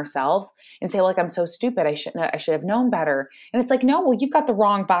turning in on ourselves and say like, I'm so stupid. I should have known better. And it's like, no, well, you've got the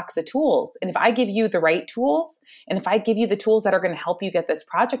wrong box of tools. And if I give you the right tools, and if I give you the tools that are going to help you get this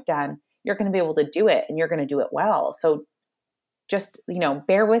project done, you're going to be able to do it and you're going to do it well. So just,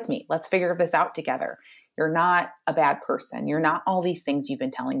 bear with me. Let's figure this out together. You're not a bad person. You're not all these things you've been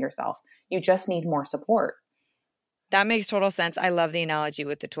telling yourself. You just need more support. That makes total sense. I love the analogy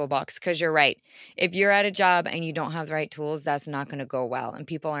with the toolbox because you're right. If you're at a job and you don't have the right tools, that's not going to go well. And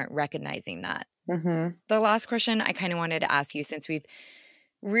people aren't recognizing that. Mm-hmm. The last question I kind of wanted to ask you, since we've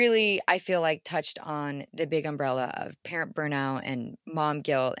really, I feel like, touched on the big umbrella of parent burnout and mom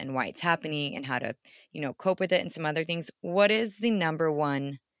guilt and why it's happening and how to, cope with it and some other things. What is the number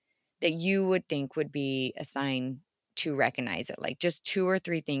one that you would think would be a sign to recognize it? Like just 2 or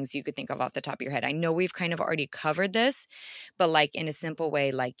 3 things you could think of off the top of your head. I know we've kind of already covered this, but like in a simple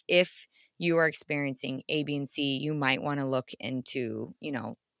way, like if you are experiencing A, B, and C, you might want to look into,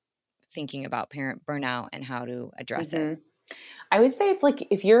 thinking about parent burnout and how to address it. I would say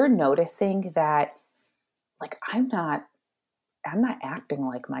if you're noticing that like I'm not acting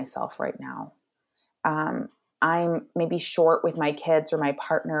like myself right now. I'm maybe short with my kids or my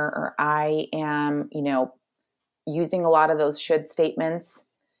partner, or I am, using a lot of those should statements.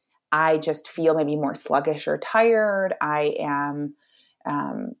 I just feel maybe more sluggish or tired. I am,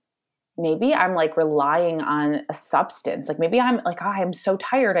 maybe I'm like relying on a substance. Like maybe I'm like, I'm so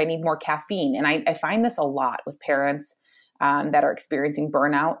tired. I need more caffeine. And I find this a lot with parents that are experiencing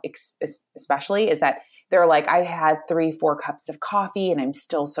burnout, especially, is that they're like, I had 3-4 cups of coffee and I'm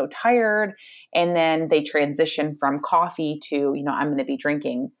still so tired. And then they transition from coffee to, I'm going to be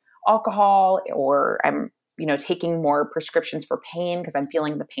drinking alcohol, or I'm, taking more prescriptions for pain because I'm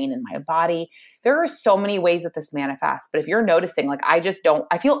feeling the pain in my body. There are so many ways that this manifests. But if you're noticing, like, I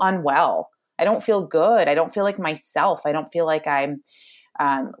feel unwell. I don't feel good. I don't feel like myself. I don't feel like I'm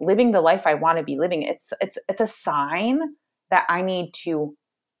living the life I want to be living. It's a sign that I need to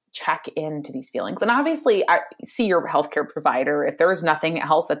check into these feelings. And obviously, I see your healthcare provider if there's nothing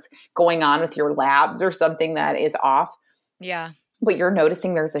else that's going on with your labs or something that is off. Yeah. But you're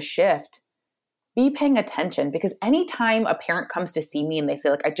noticing there's a shift. Be paying attention, because anytime a parent comes to see me and they say,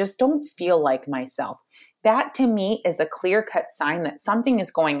 like, I just don't feel like myself, that to me is a clear-cut sign that something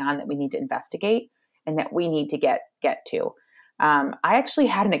is going on that we need to investigate and that we need to get to. I actually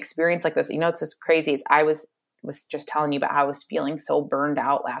had an experience like this. It's just crazy. I was just telling you about how I was feeling so burned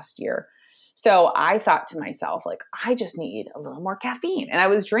out last year. So I thought to myself, like, I just need a little more caffeine. And I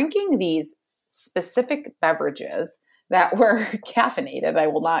was drinking these specific beverages that were caffeinated. I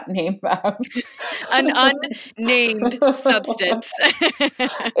will not name them. An unnamed substance.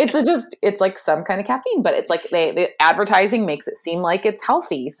 It's like some kind of caffeine, but it's like the advertising makes it seem like it's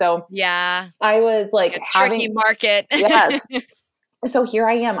healthy. So yeah, I was like tricky market. Yes. So here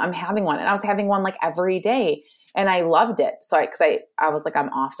I am, I'm having one, and I was having one like every day, and I loved it. So I was like, I'm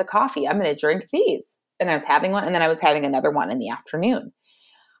off the coffee. I'm going to drink these. And I was having one, and then I was having another one in the afternoon.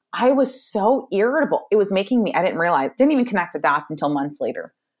 I was so irritable. It was making me, I didn't even connect the dots until months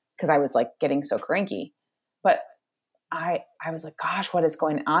later, because I was like getting so cranky. But I was like, gosh, what is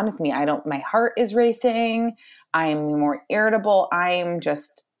going on with me? My heart is racing. I'm more irritable.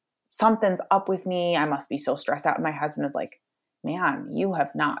 Something's up with me. I must be so stressed out. And my husband was like, man, you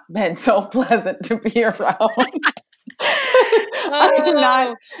have not been so pleasant to be around.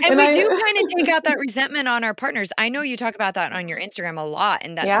 And we do kind of take out that resentment on our partners. I know you talk about that on your Instagram a lot,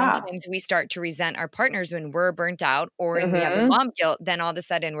 and that sometimes we start to resent our partners when we're burnt out or when we have the mom guilt. Then all of a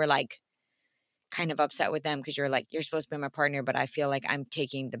sudden we're like kind of upset with them because you're like, you're supposed to be my partner, but I feel like I'm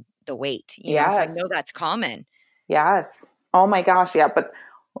taking the weight. So I know that's common. Yes. Oh my gosh. Yeah. But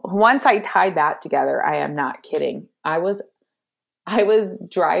once I tied that together, I am not kidding. I was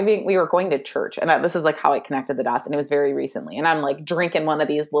driving, we were going to church, and this is like how I connected the dots, and it was very recently. And I'm like drinking one of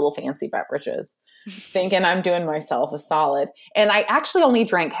these little fancy beverages, thinking I'm doing myself a solid. And I actually only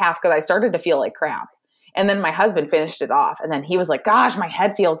drank half because I started to feel like crap. And then my husband finished it off, and then he was like, gosh, my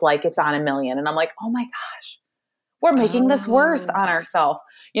head feels like it's on a million. And I'm like, oh my gosh, we're making this worse on ourselves.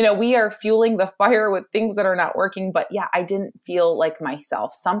 We are fueling the fire with things that are not working. But yeah, I didn't feel like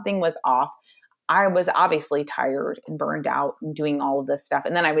myself. Something was off. I was obviously tired and burned out and doing all of this stuff.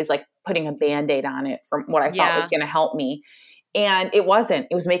 And then I was like putting a Band-Aid on it from what I thought was going to help me. And it wasn't.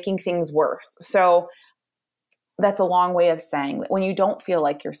 It was making things worse. So that's a long way of saying that when you don't feel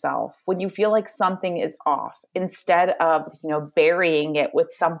like yourself, when you feel like something is off, instead of, burying it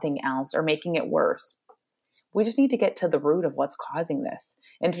with something else or making it worse, we just need to get to the root of what's causing this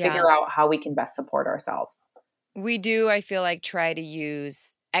and figure out how we can best support ourselves. We do, I feel like, try to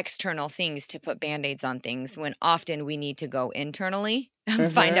use external things to put Band-Aids on things when often we need to go internally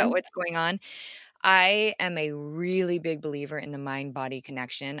and find out what's going on. I am a really big believer in the mind-body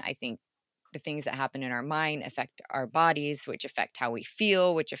connection. I think the things that happen in our mind affect our bodies, which affect how we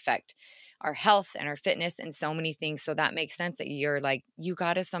feel, which affect our health and our fitness and so many things. So that makes sense that you're like, you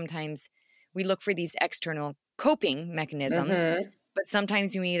got to sometimes, we look for these external coping mechanisms, but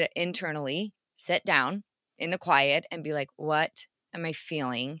sometimes you need to internally sit down in the quiet and be like, what am I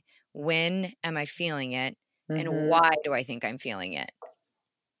feeling? When am I feeling it? And why do I think I'm feeling it?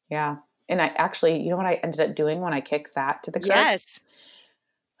 Yeah. And I actually, you know what I ended up doing when I kicked that to the curb? Yes.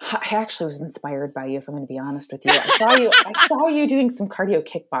 I actually was inspired by you, if I'm going to be honest with you. I saw you doing some cardio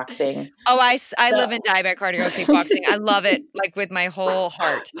kickboxing. Oh, I live and die by cardio kickboxing. I love it, like with my whole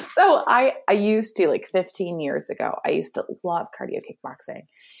heart. So I used to, like 15 years ago, I used to love cardio kickboxing.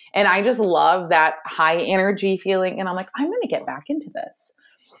 And I just love that high energy feeling. And I'm like, I'm going to get back into this.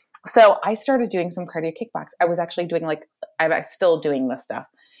 So I started doing some cardio kickbox. I was actually doing I'm still doing this stuff.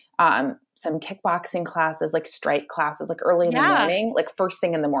 Some kickboxing classes, like strike classes, like early in the morning, like first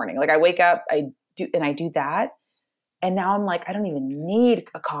thing in the morning. Like I wake up, I do that. And now I'm like, I don't even need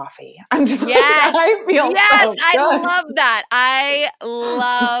a coffee. I'm just like, I feel so good. I love that. I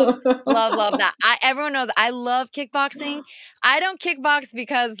love that. Everyone knows I love kickboxing. I don't kickbox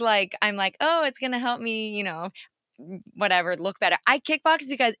because I'm like, oh, it's going to help me, whatever, look better. I kickbox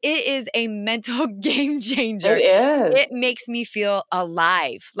because it is a mental game changer. It is. It makes me feel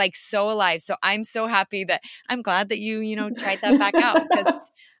alive, like so alive. So I'm so happy I'm glad that you tried that back out, because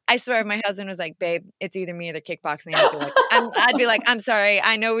I swear if my husband was like, babe, it's either me or the kickboxing, I'd be like, I'm sorry.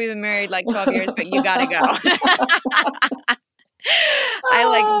 I know we've been married like 12 years, but you got to go. I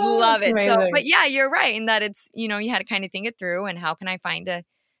love it. Amazing. So, but yeah, you're right in that it's, you had to kind of think it through, and how can I find a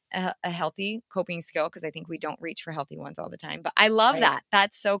healthy coping skill? Because I think we don't reach for healthy ones all the time. But I love that.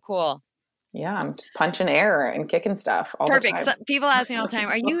 That's so cool. Yeah, I'm just punching air and kicking stuff all the time. Perfect. So people ask me all the time,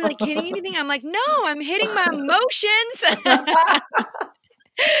 are you hitting anything? I'm like, no, I'm hitting my emotions.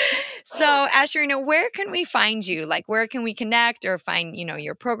 So Asherina, where can we find you? Like, where can we connect or find,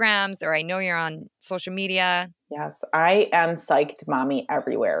 your programs? Or I know you're on social media. Yes, I am Psyched Mommy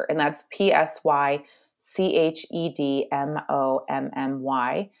everywhere. And that's PSYCHEDMOMMY.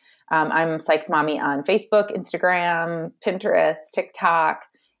 I'm Psyched Mommy on Facebook, Instagram, Pinterest, TikTok,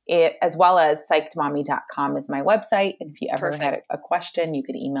 as well as psychedmommy.com is my website. And if you ever had a question, you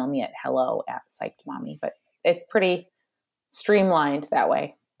could email me at hello@psychedmommy. But it's pretty streamlined that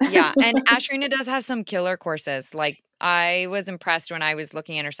way. Yeah. And Asherina does have some killer courses. Like, I was impressed when I was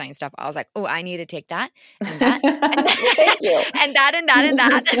looking at her science stuff. I was like, oh, I need to take that and that. Thank you. And that and that and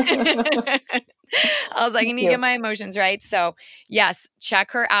that. I was like, I need to get my emotions right. So yes,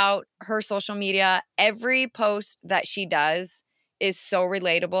 check her out, her social media. Every post that she does is so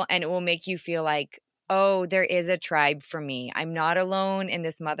relatable, and it will make you feel like, oh, there is a tribe for me. I'm not alone in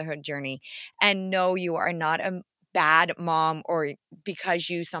this motherhood journey. And no, you are not a bad mom, or because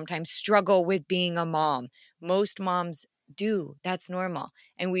you sometimes struggle with being a mom. Most moms do. That's normal.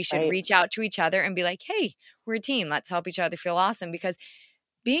 And we should reach out to each other and be like, hey, we're a team. Let's help each other feel awesome, because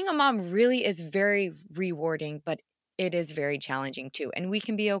being a mom really is very rewarding, but it is very challenging too. And we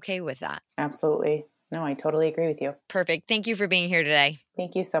can be okay with that. Absolutely. No, I totally agree with you. Perfect. Thank you for being here today.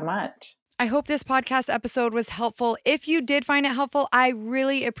 Thank you so much. I hope this podcast episode was helpful. If you did find it helpful, I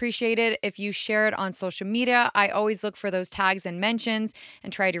really appreciate it if you share it on social media. I always look for those tags and mentions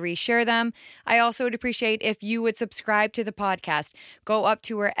and try to reshare them. I also would appreciate if you would subscribe to the podcast. Go up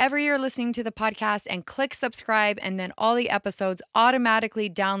to wherever you're listening to the podcast and click subscribe, and then all the episodes automatically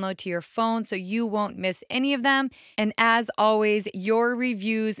download to your phone so you won't miss any of them. And as always, your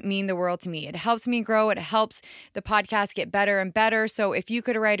reviews mean the world to me. It helps me grow. It helps the podcast get better and better. So if you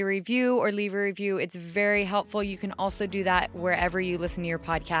could write a review or leave a review, it's very helpful. You can also do that wherever you listen to your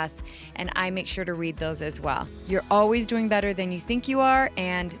podcasts, and I make sure to read those as well. You're always doing better than you think you are,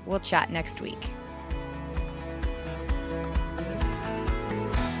 and we'll chat next week.